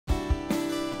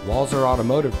Walser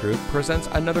Automotive Group presents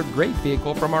another great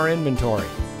vehicle from our inventory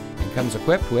and comes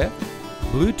equipped with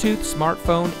Bluetooth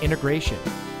smartphone integration,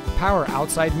 power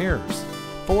outside mirrors,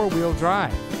 4-wheel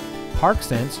drive,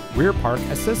 ParkSense rear park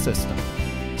assist system,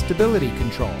 stability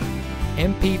control,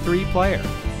 MP3 player,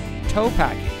 tow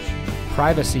package,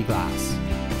 privacy glass,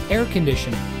 air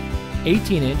conditioning,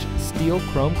 18-inch steel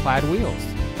chrome clad wheels,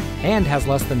 and has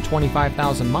less than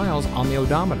 25,000 miles on the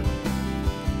odometer.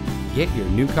 Get your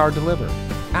new car delivered.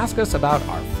 Ask us about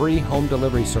our free home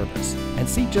delivery service and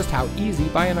see just how easy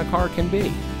buying a car can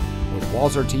be. With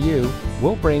Walser to You,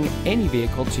 we'll bring any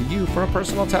vehicle to you for a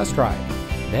personal test drive.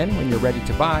 Then, when you're ready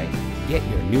to buy, get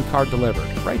your new car delivered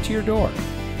right to your door.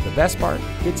 The best part,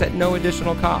 it's at no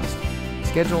additional cost.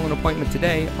 Schedule an appointment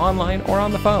today, online or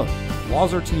on the phone.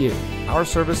 Walser to You, our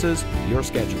services, your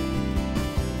schedule.